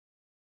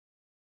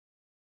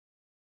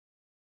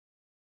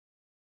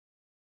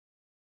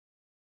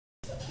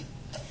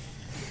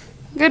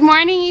Good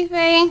morning,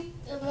 Yifei.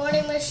 Good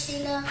morning, Miss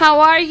Sheena. How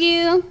are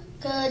you?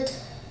 Good.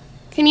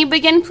 Can you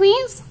begin,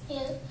 please?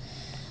 Yeah.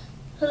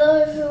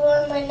 Hello,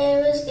 everyone. My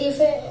name is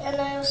Yifei,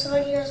 and I am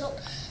 7 years old.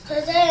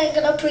 Today, I'm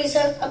going to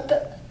present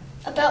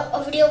about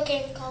a video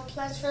game called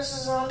Plants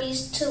vs.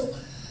 Zombies 2.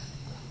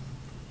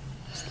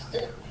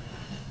 It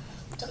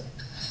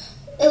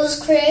was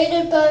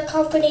created by a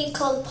company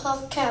called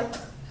PopCap.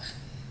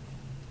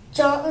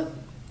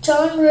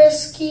 John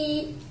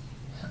Risky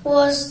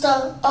was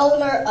the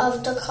owner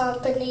of the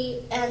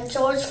company, and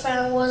George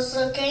Fan was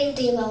the game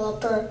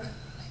developer.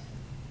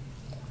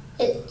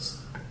 It's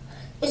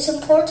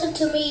important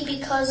to me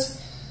because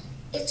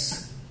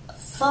it's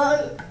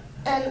fun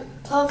and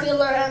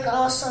popular and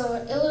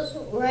awesome. It was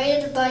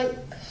rated by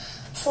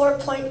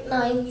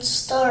 4.9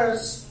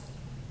 stars.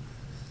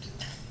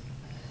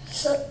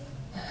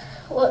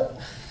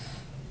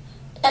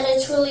 And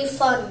it's really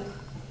fun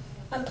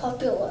and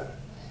popular.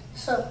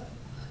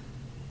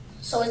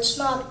 So it's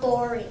not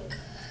boring.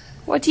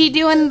 What do you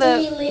do in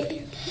the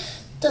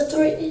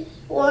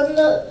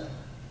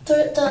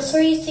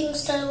three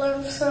things that I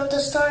learned from the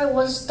story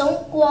was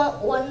don't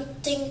want one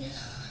thing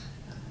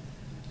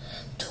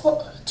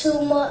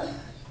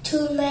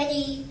too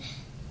many,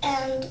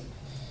 and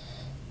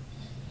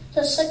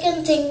the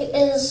second thing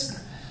is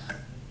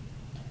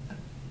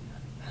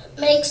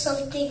make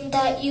something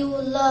that you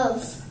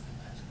love.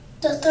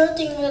 The third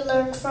thing I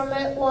learned from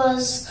it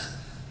was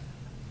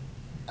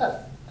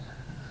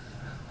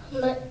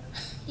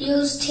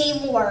use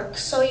teamwork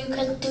so you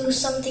can do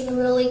something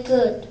really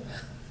good.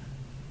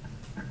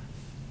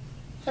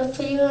 Hope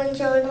you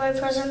enjoyed my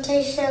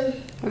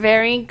presentation.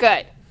 Very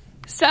good.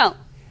 So,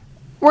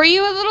 were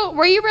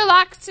you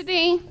relaxed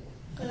today?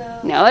 No.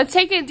 No, let's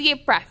take a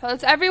deep breath.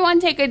 Let's everyone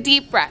take a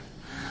deep breath.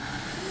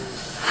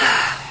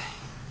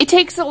 It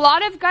takes a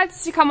lot of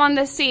guts to come on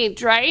the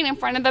stage, right? In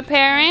front of the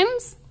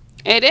parents.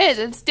 It is.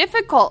 It's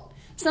difficult.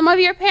 Some of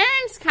your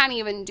parents can't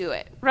even do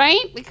it,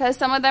 right? Because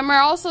some of them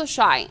are also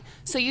shy.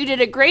 So you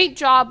did a great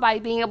job by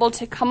being able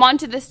to come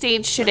onto the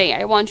stage today.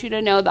 I want you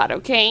to know that,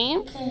 okay?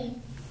 Okay.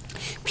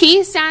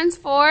 P stands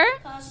for?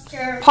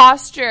 Posture.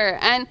 Posture.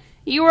 And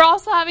you were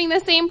also having the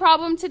same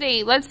problem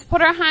today. Let's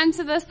put our hands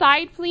to the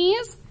side,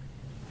 please.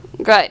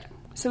 Good.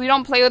 So we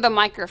don't play with the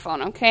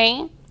microphone,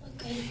 okay?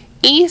 Okay.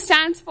 E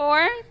stands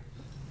for?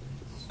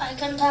 Eye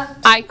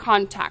contact. Eye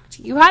contact.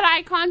 You had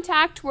eye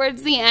contact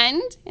towards the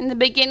end. In the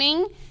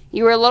beginning,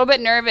 you were a little bit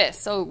nervous.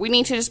 So we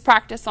need to just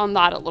practice on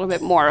that a little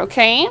bit more,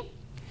 okay?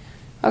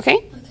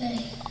 Okay?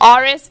 Okay.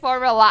 R is for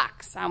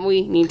relax. And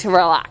we need to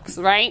relax,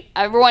 right?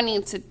 Everyone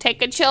needs to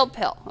take a chill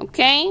pill,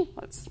 okay?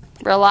 Let's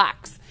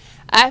relax.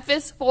 F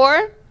is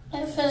for?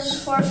 F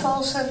is for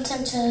full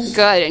sentences.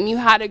 Good. And you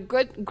had a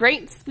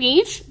great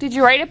speech. Did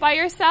you write it by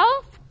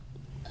yourself?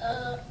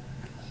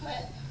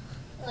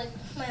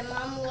 My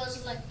mom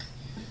was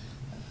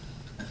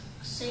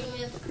saying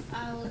if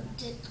I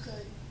did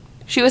good.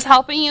 She was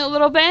helping you a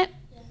little bit?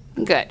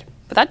 Yeah. Good.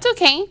 But that's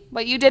okay.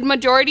 But you did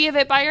majority of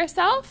it by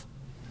yourself?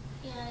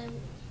 Yeah.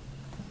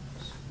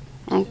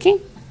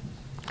 Okay.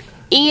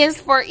 E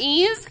is for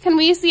ease. Can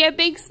we see a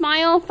big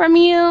smile from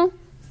you?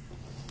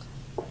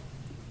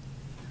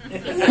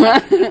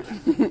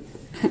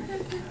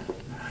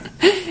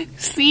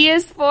 C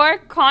is for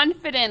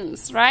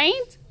confidence,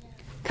 right?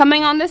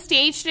 Coming on the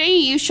stage today,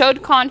 you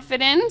showed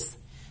confidence.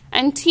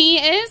 And T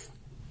is?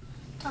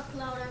 Talk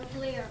loud and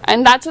clear.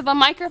 And that's what the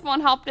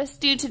microphone helped us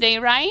do today,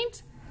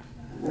 right?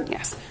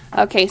 Yes.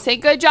 Okay, say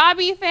good job,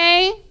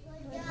 Yifei.